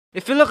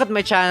If you look at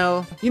my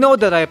channel, you know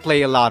that I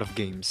play a lot of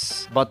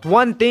games. But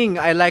one thing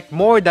I like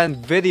more than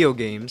video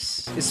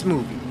games is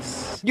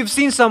movies. You've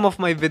seen some of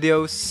my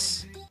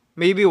videos,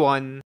 maybe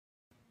 1,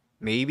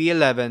 maybe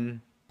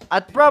 11.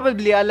 At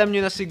probably alam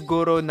nyo na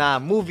siguro na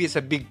movie is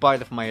a big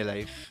part of my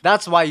life.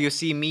 That's why you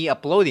see me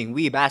uploading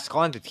weeb-ass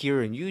content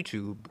here on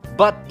YouTube.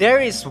 But there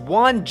is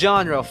one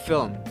genre of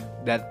film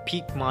that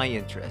piqued my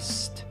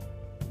interest.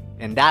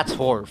 And that's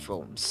horror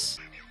films.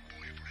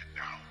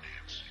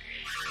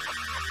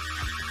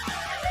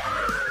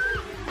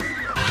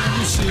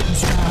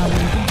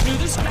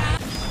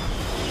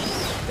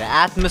 The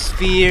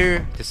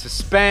atmosphere, the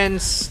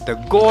suspense, the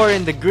gore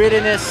and the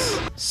grittiness,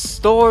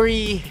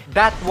 story,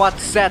 that's what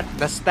set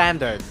the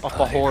standard of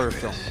a horror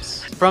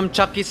films. From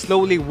Chucky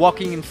slowly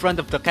walking in front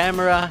of the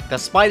camera, the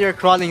spider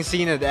crawling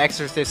scene of The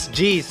Exorcist,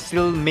 geez,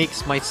 still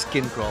makes my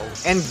skin crawl.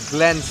 And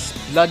Glenn's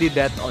bloody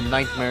death on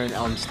Nightmare on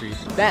Elm Street.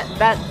 That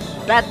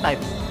type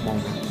of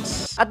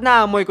moments. At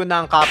naamoy ko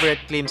na ang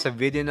copyright claim sa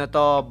video na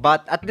to,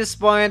 but at this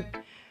point,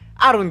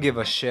 I don't give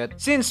a shit.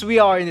 Since we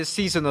are in the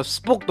season of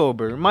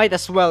Spooktober, might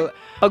as well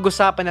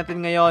pag-usapan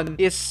natin ngayon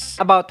is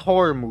about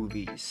horror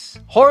movies.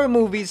 Horror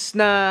movies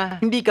na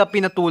hindi ka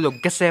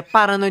pinatulog kasi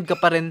paranoid ka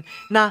pa rin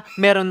na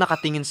meron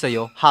nakatingin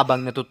sa'yo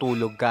habang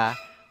natutulog ka,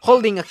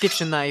 holding a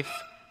kitchen knife,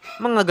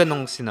 mga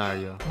ganong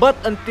scenario. But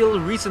until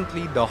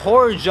recently, the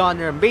horror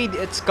genre made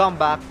its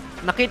comeback.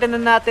 Nakita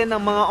na natin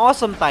ang mga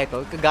awesome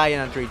title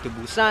kagaya ng Train to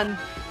Busan,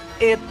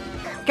 It,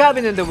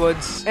 Cabin in the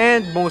Woods,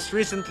 and most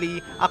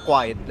recently, A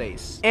Quiet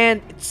Place.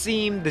 And it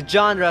seemed the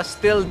genre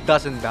still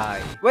doesn't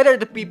die, whether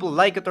the people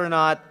like it or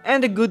not.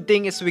 And the good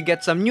thing is we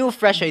get some new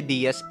fresh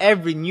ideas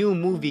every new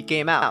movie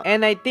came out.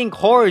 And I think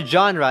horror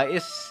genre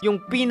is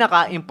yung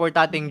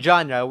pinaka-importanting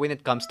genre when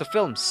it comes to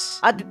films.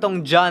 At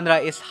itong genre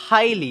is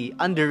highly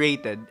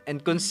underrated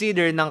and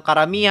considered ng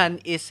karamihan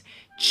is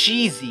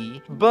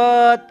cheesy,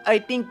 but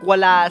I think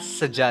wala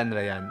sa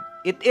genre yan.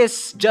 It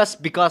is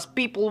just because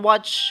people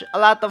watch a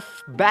lot of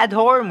bad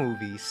horror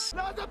movies.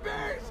 Not the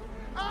beast!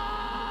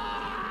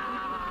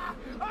 Ah!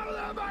 Open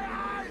up my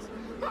eyes!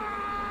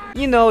 Ah!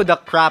 You know, the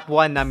crap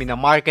one na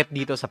minamarket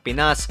dito sa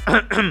Pinas.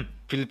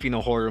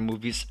 Filipino horror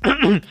movies.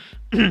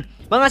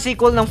 Mga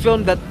sequel ng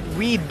film that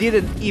we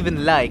didn't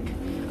even like.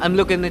 I'm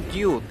looking at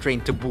you, Train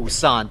to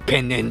Busan,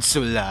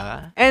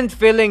 Peninsula. And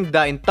filling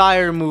the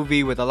entire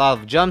movie with a lot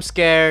of jump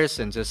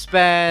scares and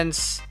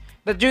suspense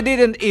that you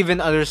didn't even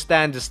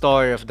understand the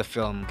story of the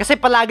film. Kasi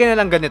palagi na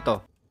lang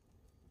ganito.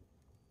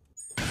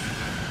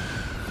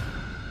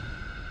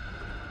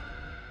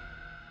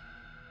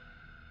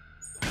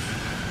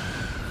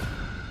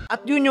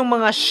 At yun yung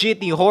mga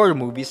shitty horror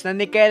movies na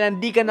ni kailan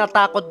di ka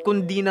natakot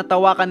kundi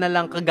natawa ka na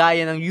lang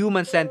kagaya ng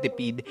Human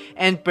Centipede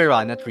and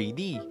Piranha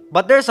 3D.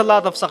 But there's a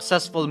lot of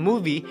successful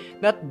movie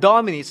that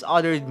dominates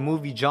other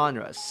movie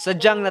genres.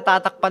 Sadyang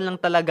natatakpan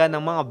lang talaga ng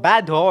mga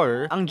bad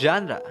horror ang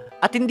genre.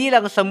 At hindi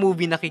lang sa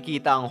movie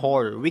nakikita ang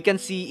horror, we can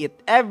see it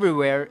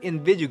everywhere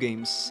in video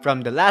games,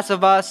 from The Last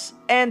of Us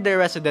and the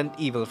Resident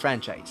Evil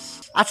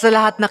franchise. At sa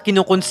lahat na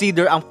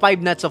kinukonsider ang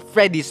Five Nights at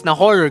Freddy's na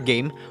horror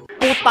game,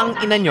 putang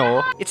ina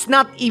nyo, it's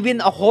not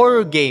even a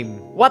horror game.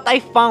 What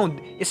I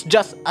found is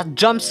just a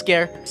jump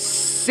scare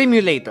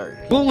simulator.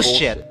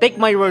 Bullshit.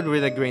 Take my word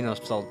with a grain of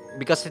salt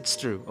because it's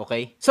true,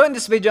 okay? So in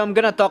this video, I'm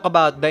gonna talk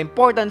about the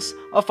importance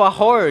of a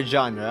horror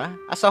genre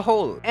as a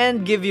whole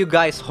and give you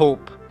guys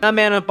hope na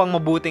meron pang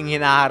mabuting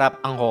hinaharap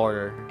ang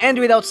horror. And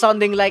without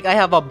sounding like I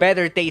have a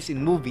better taste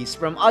in movies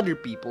from other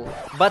people,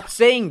 but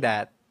saying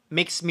that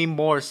makes me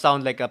more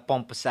sound like a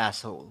pompous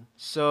asshole.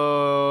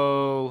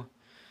 So,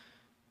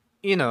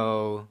 you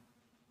know,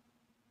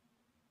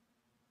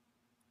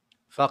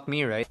 fuck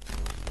me, right?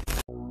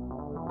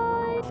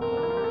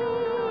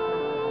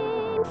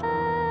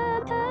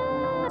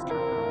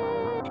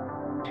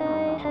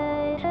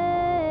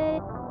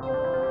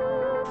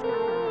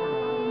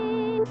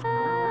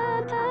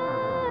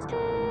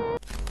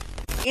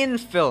 In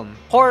film,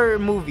 horror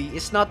movie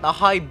is not a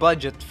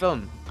high-budget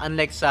film.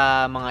 Unlike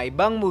sa mga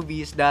ibang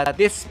movies that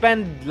they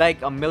spend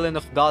like $1 million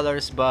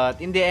but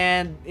in the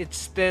end, it's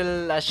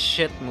still a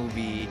shit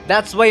movie.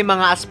 That's why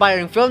mga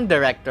aspiring film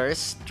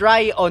directors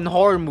try on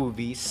horror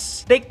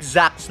movies. Take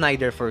Zack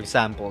Snyder for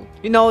example.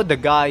 You know, the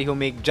guy who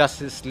made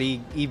Justice League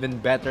even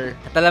better.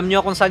 At alam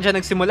nyo kung saan siya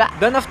nagsimula?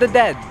 Dawn of the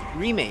Dead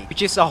remake, which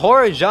is a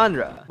horror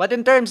genre. But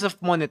in terms of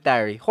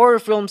monetary,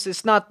 horror films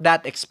is not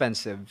that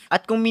expensive.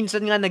 At kung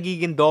minsan nga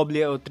nagiging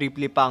doble o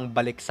triple pa ang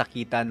balik sa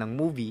kita ng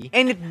movie,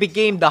 and it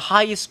became the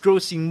highest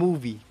grossing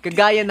movie,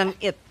 kagaya ng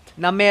It,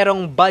 na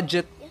merong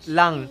budget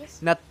lang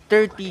na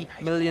 $30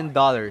 million.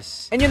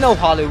 And you know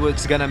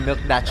Hollywood's gonna milk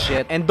that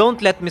shit. And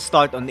don't let me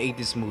start on the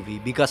 80s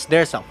movie because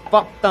there's a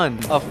fuck ton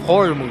of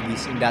horror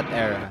movies in that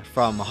era.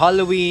 From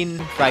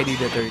Halloween, Friday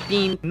the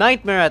 13th,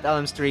 Nightmare at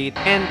Elm Street,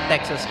 and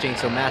Texas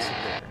Chainsaw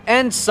Massacre.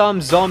 And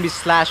some zombie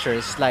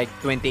slashers like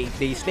 28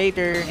 Days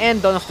Later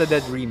and Dawn of the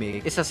Dead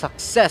remake is a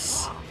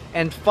success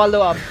and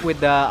follow up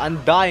with the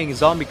undying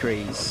zombie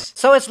craze.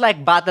 So it's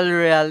like battle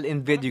royale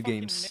in video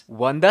games.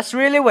 One does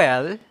really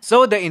well,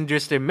 so the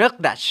industry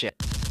milked that shit.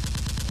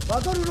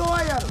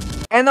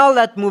 And all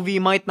that movie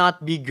might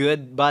not be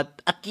good,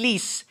 but at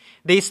least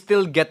they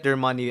still get their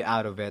money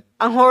out of it.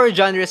 Ang horror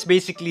genre is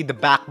basically the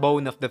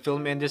backbone of the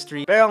film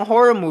industry. Pero ang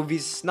horror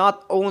movies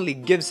not only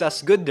gives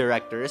us good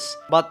directors,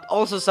 but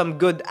also some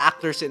good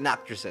actors and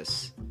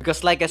actresses.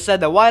 Because like I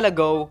said a while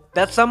ago,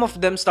 that some of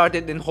them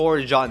started in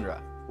horror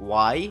genre.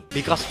 Why?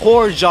 Because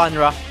horror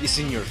genre is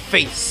in your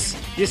face.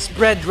 You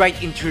spread right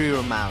into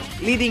your mouth.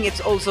 Leading,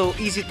 it's also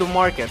easy to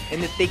market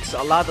and it takes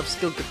a lot of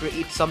skill to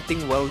create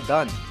something well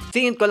done.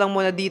 Tingin ko lang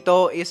muna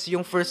dito is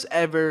yung first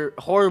ever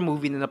horror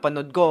movie na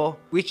napanood ko,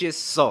 which is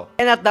Saw.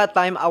 And at that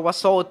time, I was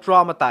so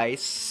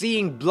traumatized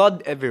seeing blood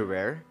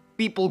everywhere,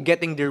 people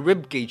getting their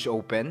ribcage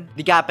open,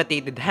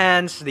 decapitated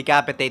hands,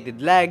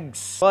 decapitated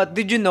legs. But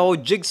did you know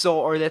Jigsaw,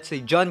 or let's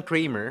say John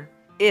Kramer,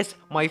 is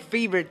my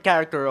favorite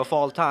character of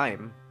all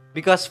time?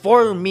 Because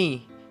for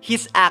me,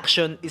 his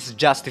action is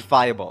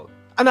justifiable.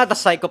 I'm not a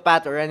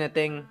psychopath or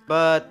anything,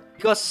 but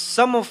because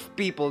some of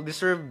people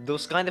deserve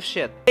those kind of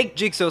shit. Take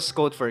Jigsaw's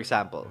quote for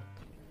example.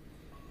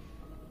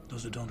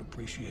 Those who don't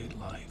appreciate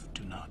life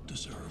do not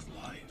deserve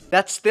life.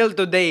 That still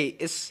today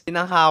is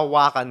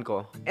pinanghahawakan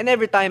ko. And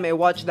every time I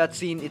watch that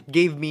scene, it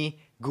gave me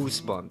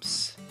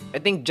goosebumps. I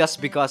think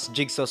just because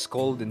Jigsaw's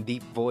cold and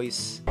deep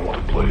voice. I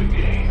want to play a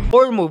game.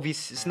 Horror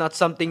movies is not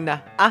something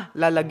na,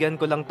 lalagyan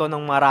ko lang to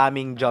ng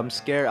maraming jump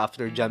scare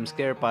after jump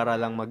scare para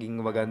lang maging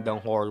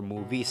magandang horror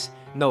movies.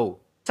 No.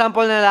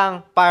 Sample na lang,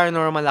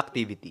 Paranormal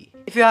Activity.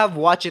 If you have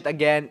watched it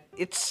again,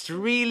 it's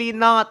really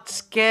not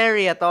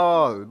scary at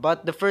all.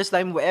 But the first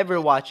time we ever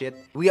watch it,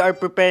 we are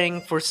preparing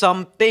for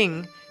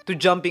something to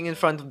jumping in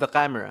front of the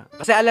camera.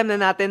 Kasi alam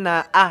na natin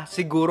na,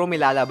 siguro may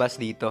lalabas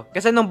dito.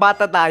 Kasi nung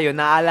bata tayo,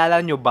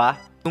 naalala nyo ba?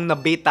 Nung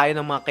nabait tayo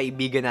ng mga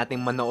kaibigan nating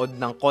manood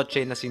ng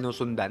kotse na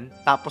sinusundan,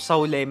 tapos sa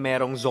huli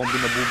merong zombie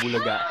na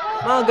bubulaga.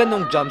 Mga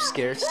ganong jump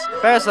scares.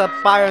 Pero sa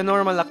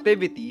Paranormal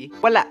Activity,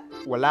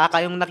 wala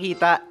kayong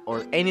nakita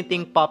or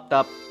anything popped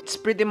up. It's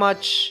pretty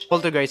much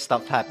poltergeist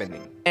stuff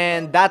happening.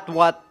 And that's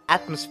what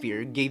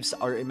atmosphere gives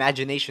our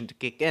imagination to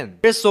kick in.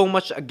 There's so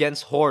much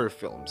against horror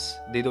films.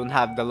 They don't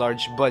have the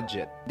large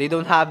budget. They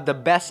don't have the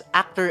best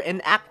actor and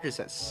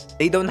actresses.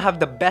 They don't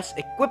have the best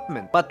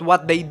equipment. But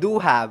what they do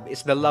have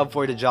is the love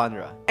for the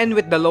genre. And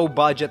with the low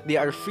budget, they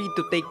are free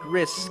to take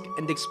risks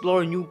and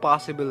explore new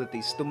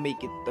possibilities to make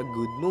it a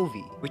good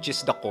movie, which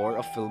is the core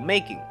of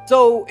filmmaking.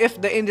 So,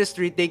 if the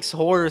industry takes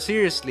horror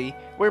seriously,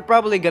 we're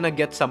probably gonna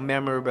get some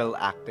memorable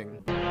acting.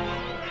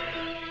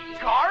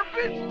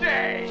 Garbage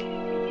day!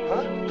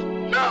 Huh?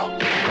 No!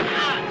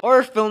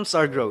 Horror films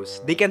are gross.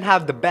 They can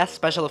have the best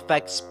special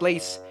effects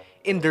placed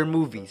in their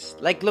movies.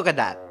 Like, look at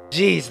that.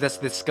 Jeez, that's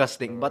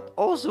disgusting, but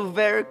also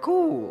very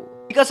cool.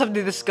 Because of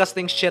the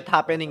disgusting shit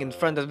happening in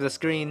front of the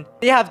screen,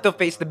 they have to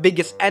face the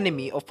biggest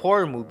enemy of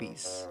horror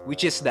movies,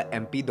 which is the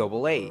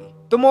MPAA.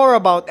 To more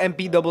about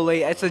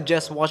MPAA, I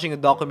suggest watching a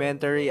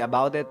documentary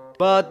about it.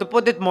 But to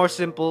put it more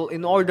simple,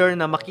 in order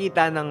na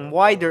makita ng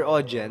wider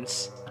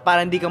audience,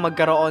 para hindi ka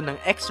magkaroon ng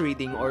X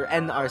rating or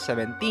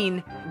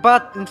NR17,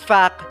 but in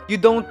fact, you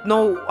don't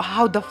know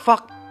how the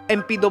fuck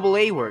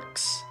MPAA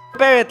works.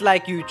 Compare it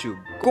like YouTube.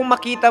 Kung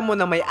makita mo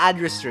na may ad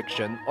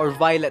restriction or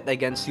violate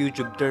against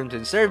YouTube terms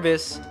and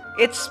service,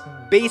 it's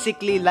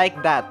basically like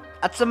that.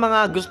 At sa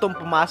mga gustong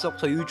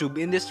pumasok sa YouTube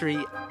industry,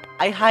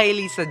 I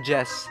highly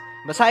suggest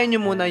basahin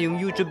nyo muna yung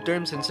YouTube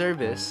terms and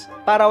service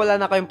para wala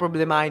na kayong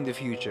problema in the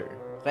future.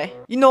 Okay?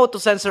 You know to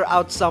censor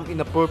out some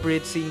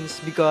inappropriate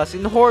scenes because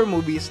in horror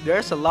movies,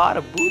 there's a lot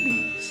of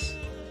boobies.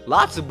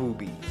 Lots of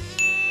boobies.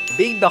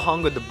 Big the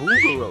hung of the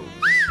boogeros.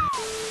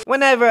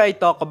 Whenever I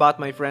talk about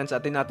my friends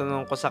at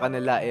tinatanong ko sa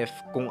kanila if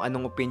kung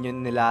anong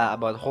opinion nila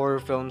about horror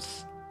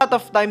films, a lot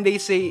of time they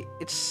say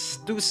it's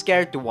too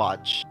scared to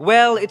watch.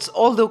 Well, it's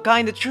although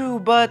kinda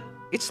true, but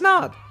it's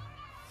not.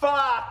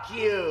 Fuck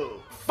you!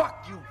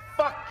 Fuck you!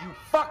 Fuck you!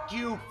 Fuck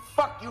you!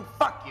 Fuck you!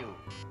 Fuck you!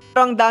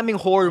 Pero ang daming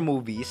horror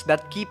movies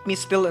that keep me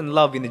still in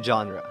love in the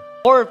genre.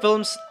 Horror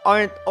films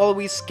aren't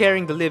always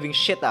scaring the living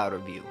shit out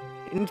of you.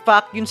 In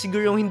fact, yun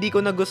siguro yung hindi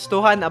ko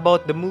nagustuhan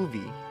about the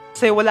movie.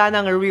 Kasi wala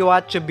nang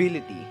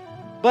rewatchability.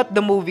 But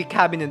the movie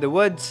Cabin in the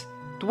Woods,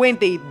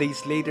 28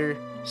 Days Later,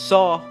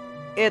 Saw,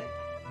 It,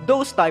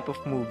 those type of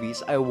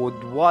movies I would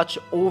watch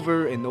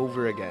over and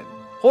over again.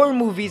 Horror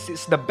movies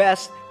is the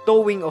best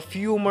towing of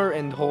humor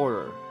and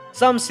horror.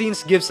 Some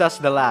scenes gives us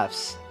the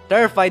laughs,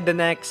 terrified the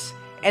next,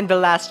 and the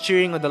last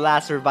cheering of the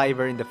last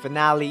survivor in the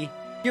finale.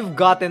 You've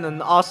gotten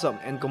an awesome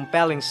and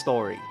compelling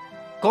story.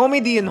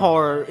 Comedy and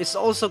horror is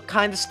also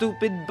kinda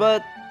stupid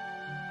but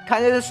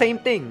kinda the same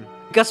thing.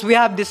 Because we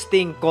have this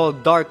thing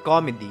called dark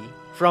comedy,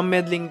 from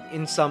meddling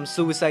in some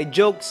suicide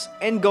jokes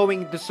and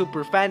going into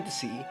super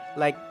fantasy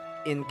like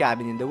in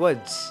Cabin in the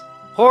Woods.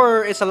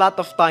 Horror is a lot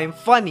of time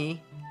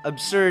funny,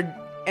 absurd,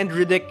 and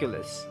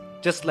ridiculous,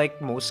 just like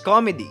most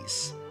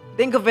comedies.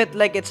 Think of it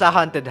like it's a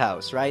haunted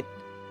house, right?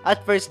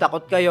 At first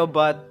takot kayo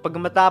but pag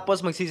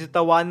matapos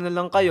magsisitawanan na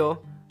lang kayo.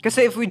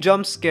 Kasi if we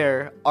jump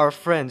scare our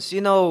friends,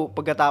 you know,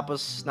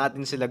 pagkatapos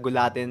natin sila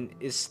gulatin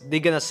is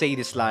they gonna say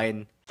this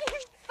line.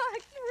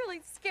 Fuck, you really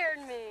scared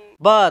me.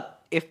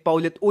 But if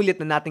paulit-ulit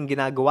na natin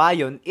ginagawa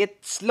yun,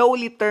 it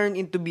slowly turned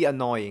into be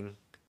annoying.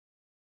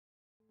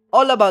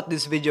 All about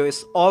this video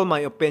is all my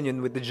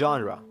opinion with the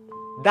genre.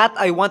 That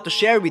I want to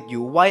share with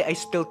you why I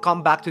still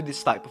come back to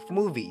this type of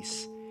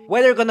movies.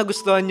 Whether ka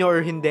nagustuhan nyo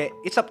or hindi,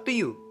 it's up to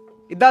you.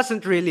 It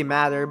doesn't really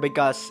matter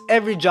because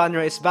every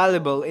genre is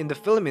valuable in the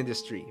film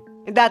industry.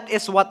 And that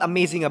is what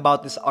amazing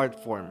about this art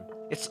form.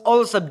 It's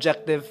all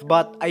subjective,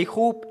 but I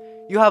hope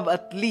you have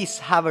at least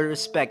have a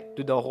respect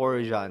to the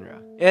horror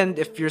genre. And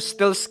if you're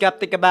still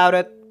skeptic about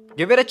it,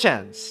 give it a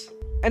chance.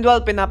 And while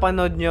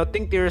pinapanood nyo,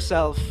 think to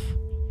yourself,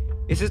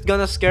 is it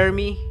gonna scare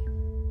me?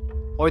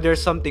 Or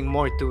there's something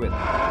more to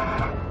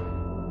it?